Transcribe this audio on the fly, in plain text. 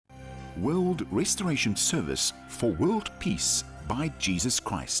World Restoration Service for World Peace by Jesus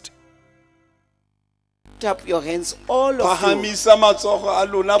Christ. Lift up your hands, all of you. Pahamisa matsogo a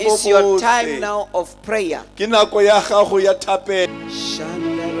lona bo It's your botlhe. time now of prayer. Ke nako ya gago ya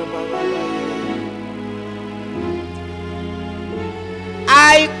thapelo.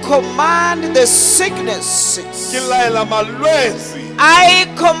 I command the sicknesses. Ke laela malwetse. I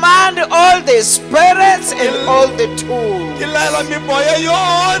command all the spirits and all the tools. Ke laela memoya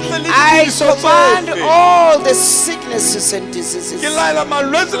yotlhe le I ditiriso command tsotlhe. all the sicknesses and diseases. Ke laela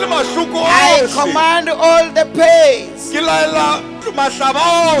malwetse le mahloko I otlhe. command all the pains. Ke laela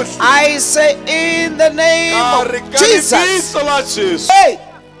mahlaba otlhe. I say in the name Ka of re ka Jesus. lebitso la Jesu. Hey,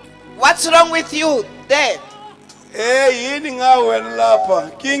 what's wrong with you there? Yini nga wena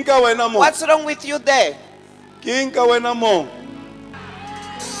lapha? Ke eng ka wena mo? What's wrong with you there? Ke eng ka wena mo?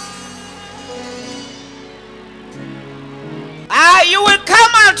 You will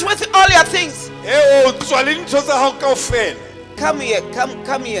come out with all your things. O tswa le ntho tsa gago kaofela. Come here,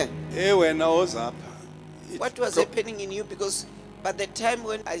 come here. Wena o zapha. What was happening in you? Because by the time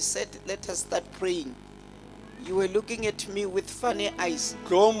when I said, let us start praying, you were looking at me with funny eyes.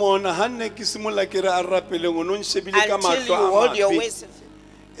 Tlo mona ha nne ke simola ke re a rapeleng o no nshebile ka Until you mahlo hold a your mabe. waist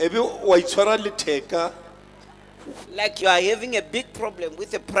Ebe wa itshwara letheka. like you are having a big problem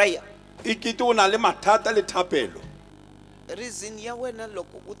with a prayer. Ikete o na le mathata le thapelo. Reason ya wena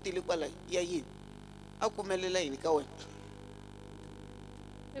loko u tile kwala ya yini? A kumelela yini ka wena?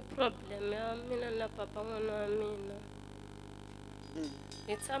 The problem ya mina na papa n'wana wa mina.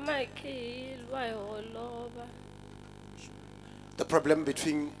 Hi tshama hi kha hi lwa hi holova. The problem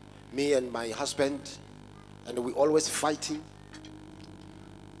between me and my husband, and we always fighting,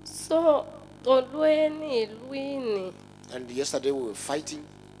 So tolweni hi lwini. and yesterday we were fighting,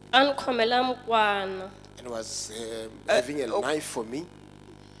 A ni khomela mukwana. and was having a knife for me,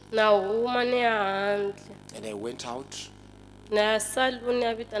 Na huma ni ya handle. and I went out, Na ya salu ni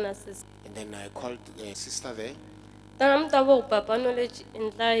ya vitana sisi. and then I called the sister there Tana mi ta vo papa no lexi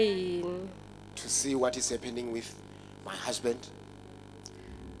endla yini. to see what is happening with my husband.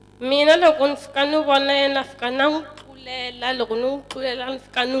 Mina loko ni fika ni vona yena fika na n'wi tlulela, loko ni n'wi tlulela ni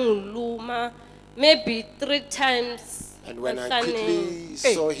fika ni n'wi luma maybe 3 times. And when I quickly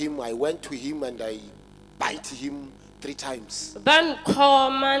saw him, I went to him and I bite him 3 times. Van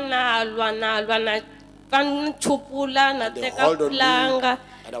khoma na lwa na van chupula na They teka hold on me, planga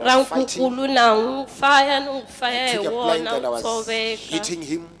and I was rang fighting. kukulu na ngufaya I hi took a plank wona and I was tsoveka hitting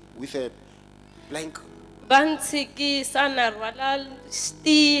him with a plank. van tshikisa na rhwala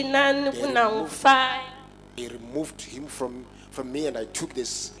stina ni ku na ngufaya. He removed him from me, and I took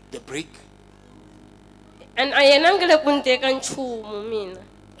the brick, And a yena ngele ku ni teka nchumu mina.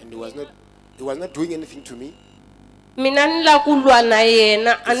 and he was not doing anything to me. Mina ni la ku lwa na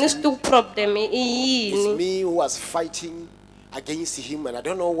yena a ni swi tivi problem i It's yini. me who was fighting against him, and I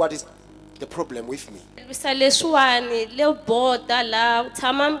don't know what is the problem with me. Lwisa leswiwani le boda la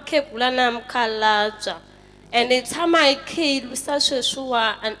tshama mukhegula na mukhalabya. And it's how my kid was such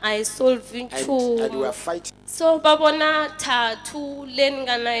a and I solve And we were you. fighting. So babona tattoo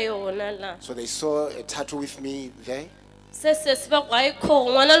lenga na yona la. So they saw a tattoo with me there. Sese ba kwai kho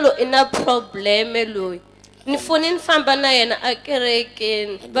ngwana lo ina problem lo. Ni foni ni famba na yena a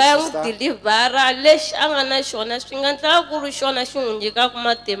kerekeni. And Ba the n'wi sister- delivera lexi a nga na xona swi nga endleka ku ri xona xi n'wi nyikaka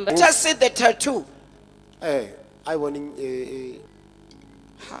matimba. Just see the tattoo. I wanting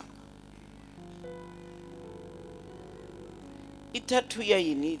I tattoo ya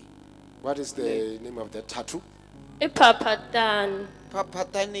yini? what is the name of the tattoo? I papatan,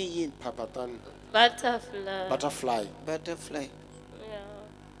 Papatane yini? Papatan butterfly. butterfly. Butterfly.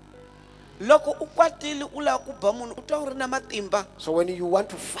 Yeah. Loko u kwatile u la ku ba munhu u twa u ri na matimba. So when you want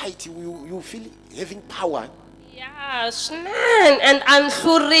to fight, you feel having power. Yeah, swinene and I'm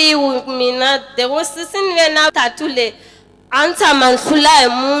hluriwi mina there was sisini vena tattoo le answer man hlula hi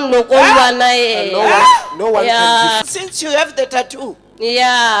munhu loko lwa na And yena. no one Yeah. can Since you have the tattoo,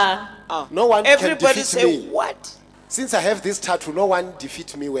 Yeah. no one can everybody defeat say me. what? Since I have this tattoo, no one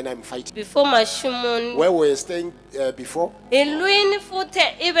defeats me when I'm fighting. Before mashimoni. Where we were staying before, Hi lwini futhi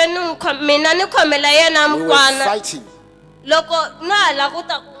even mina ni khomela yena we were mukwana. fighting. Loko na hala ku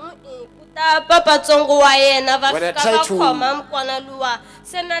ta kuta papa tsongo wa yena va When I fika try va to khoma mukwana luwa.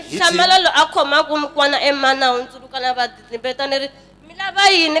 Se na hit hlamala lo a khoma ku mukwana emana hundzuluka na va dibeta ni ri mi lava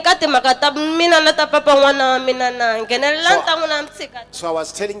yini ka timhaka ta mina na ta papa n'wana wa mina na nghenelela ntlangu na mtshika. So I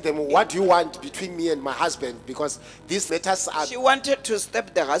was telling them, what do you want between me and my husband? Because these letters are. She wanted to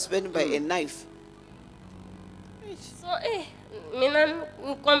stab the husband by a knife. So mina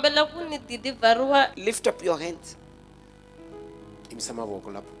ni kombela ku ni deliveriwa. Lift up your hands. Imisa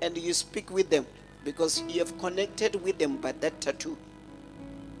amaboko lapho. and you speak with them because you have connected with them by that tattoo.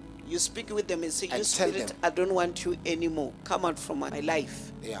 You speak with them and say, And you tell spirit, them. I don't want you anymore. Come out from my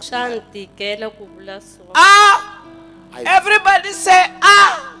life. Yeah. Shantikela ku vula so. Ah! I- Everybody say,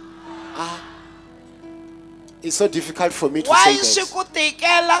 ah! It's so difficult for me to Why say is that.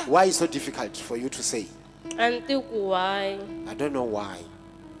 shikutikela? Why is it so difficult for you to say? Anti ku why? I don't know why.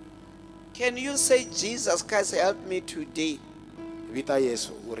 Can you say, Jesus Christ, help me today? Vita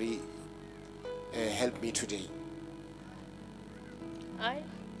Yesu uri help me today. Ai.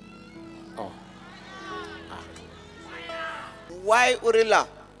 Oh. Why urila?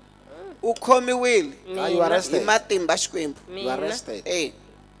 Ukomi will. Ah, you arrested. Imatimba xikwembu. You arrested. Hey,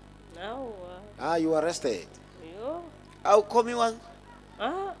 Nawa. Ah, you arrested. Yo. awukhomiwanga.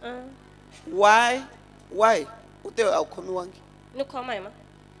 Ah. Why? Why? Ute awukhomiwanga. Ni khoma yima.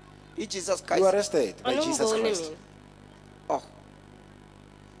 Jesus You Christ. arrested by Jesus Anungiboni Christ. mina. Oh.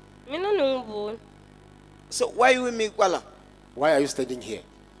 Mina ningiboni. So why you make kwala? Why are you standing here?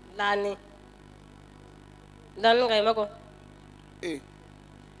 Lani. Lani ngayima ko. Eh.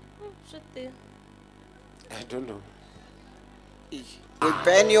 Shit. I don't know. We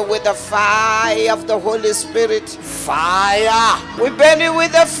burn you with the fire of the Holy Spirit. Fire! We burn you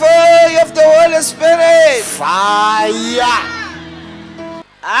with the fire of the Holy Spirit. Fire!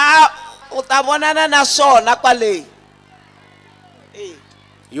 Ah, utabonana na sona kwale. Eh.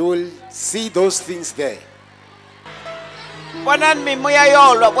 You will see those things there. Bonani mimoya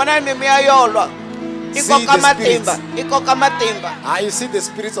yolwa, bonani mimoya yolwa. See Ikoka the matimba, spirits. ikoka matimba. Ah, you see the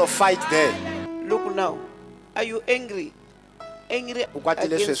spirits of fight there. Look now. Are you angry? Angry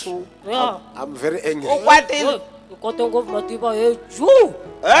Ukwatile against sweswo. who? Yeah. I'm very angry. Ukwatile. Nkoto ngovu matiba ju.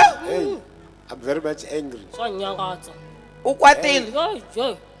 Eh? Hey, I'm very much angry. So nyangatsa. Ukwatile.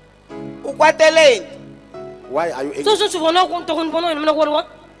 Yo. Ukwateleni. Why are you angry? So sivona ku nto kunibona mina ku riwa.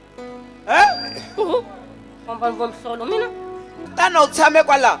 Eh? Hamba ngomhlolo mina. Tana utshame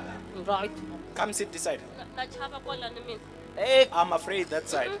kwala. Right. Come sit this side. Na chava kwala ni mina. Eh, I'm afraid that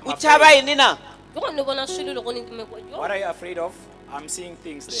side. I'm uchaba afraid. yini na? Yoko ni vona swilo loko ni time kwa. What are you afraid of? I'm seeing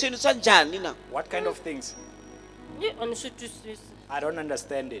things there. Swilo swa njhani na? What kind of things? Ye ani swi twisisi. I don't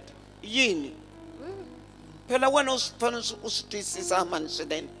understand it. Yini? Phela wena usifana usitwisisa mani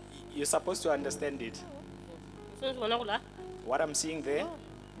swinene. You're supposed to understand it. So sivona ku la. What I'm seeing there,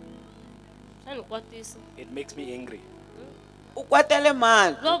 Sani kwatisa. it makes me angry. Ukwatele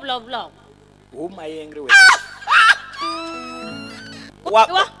mani. Bla. Whom are you angry with?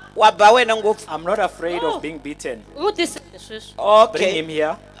 Waba wena ngopfu. I'm not afraid Oh. of being beaten. Ngutisi sweswo. Bring Okay. him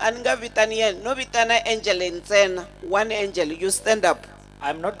here. Ani nga vitani yena, no vitana angel ntsena. One angel, you stand up.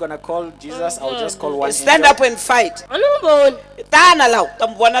 I'm not gonna call Jesus. I'll just call one Stand angel. up and fight. Ani ngiboni. Tana la,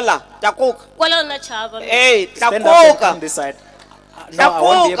 tambona la, takuka. Kwala na chava. Hey, Stand up and come takuka. this side. No, I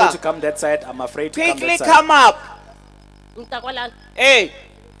won't be able Takuka. to come that side. I'm afraid to come Quickly that side. come up. Ntakwala. Hey,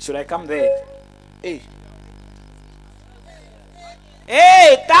 Should I come there? hey.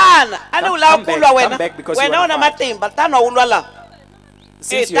 Hey, Tana. Ani Come- ula come back, kulwa come wena. back because you Wena wanna una fight. matimba, Tana ulwa la.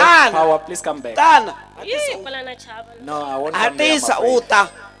 Since Hey, you have Tana. power, please come back. Tana. Ye kwala na chava. No, I won't come there. I'm Atisa afraid. uta.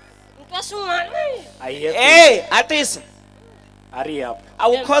 Ntwa swin'wana. I hear things. Hey, Atisa. Hurry up. I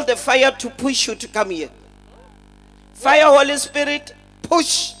will call the fire to push you to come here. Fire, Holy Spirit,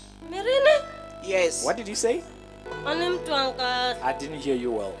 push. Mirina. Yes. What did you say? Ani mtwanga. I didn't hear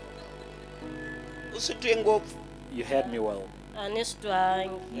you well. Usitwe ngopfu. You heard me well. Ani stwangi.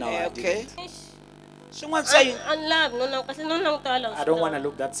 No, Eh, I okay. didn't. Swin'wana swa yini? Ani lavi nona kasi nona ngutala. I don't want to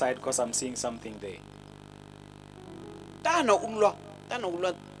look that side because I'm seeing something there. Tana ulwa. Tana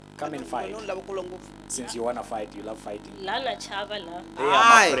ulwa. Come and fight. Wena u lava ku lwa ngopfu. Since you want to fight, you love fighting. La na chava la. They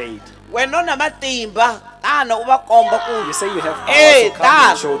Aye. are afraid. Wena una matimba. Tana u va komba You ku. say you have power, Hey, so come and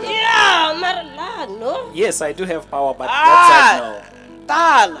Dad. show them. Yeah, mara la no. Yes, I do have power, but that side, no.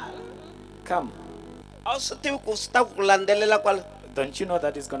 Tana. Come. A wu swi tivi ku swi ta ku landzelela kwala. Don't you know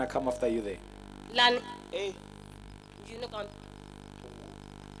that it's going to come after you there? Lani. Eh, Yini kam.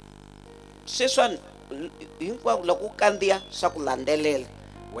 sweswiwani hinkwako loko u kandziya swa ku landzelela.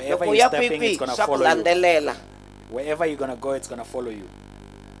 Wherever Loko you're ya stepping, kwihi it's going to swa ku follow you. landzelela. Wherever you're going to go, it's going to follow you.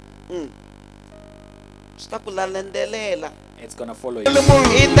 Swi ta ku landzelela. It's going to follow you. In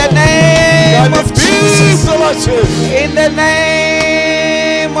the name of Jesus. In the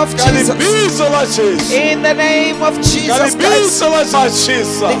name of Jesus. In the name of Jesus Christ.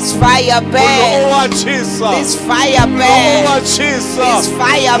 This fire burn. This fire burn. This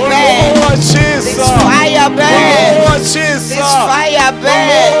fire burn. This fire burn. This fire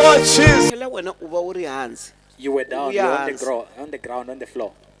burn. Phela wena u va u ri hansi. You were down, You're you're on the ground, on the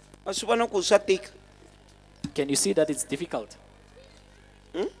floor. A swi vona ku swa tika. Can you see that it's difficult?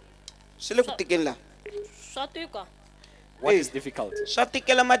 Swi le ku tikeni la. swa tika What is difficult? Swa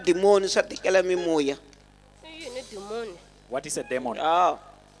tikela mademoni, swa tikela mimoya. i yini demoni What is a demon? Ah.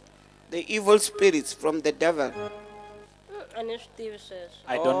 The evil spirits from the devil. a ni swi tivi sweswo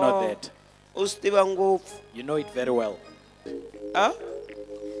I don't know that. U swi tiva ngopfu. You know it very well. Ah?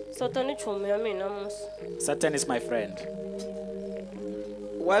 satani chomi ya mina musi Satan is my friend.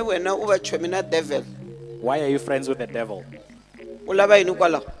 Why wena u va chomi na devil? Why are you friends with the devil? U lava yini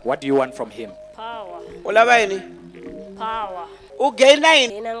kwala? What do you want from him? power U lava yini? power U gain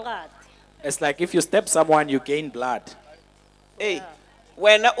yini? ina ngati It's like if you stab someone, you gain blood. Hey.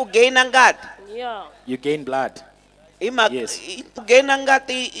 Wena u gain ngati. ya You gain blood. Yes. U gain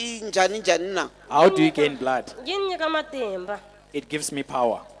ngati njani na? How do you gain blood? yi ni nyika matimba It gives me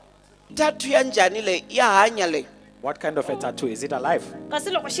power. Tattoo ya njhani le? Ya hanya le. What kind of a tattoo? Is it alive? kasi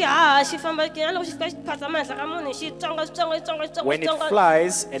loko xi haha xi famba kena loko xi fika xi phasama henhla ka munhu xi tsonga When it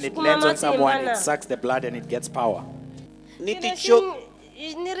flies and it Kuma lands on matimba someone, na. it sucks the blood and it gets power. Ni ti Xi cho.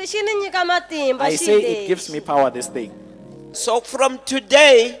 ni ri xi ni nyika matimba I xi say it gives me power, this thing. So from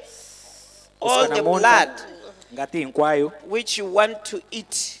today, all Kusukela the namuntlha, blood ngati hinkwayo which you want to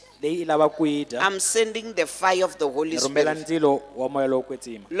eat, leyi lava ku yi dya, I'm sending the fire of the Holy ni rhumela Spirit. ndzilo wa moya lowo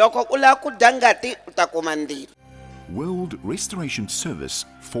kwetsima. Loko u lava ku dya ngati u ta kuma ndzilo. World Restoration Service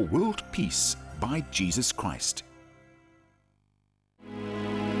for World Peace by Jesus Christ.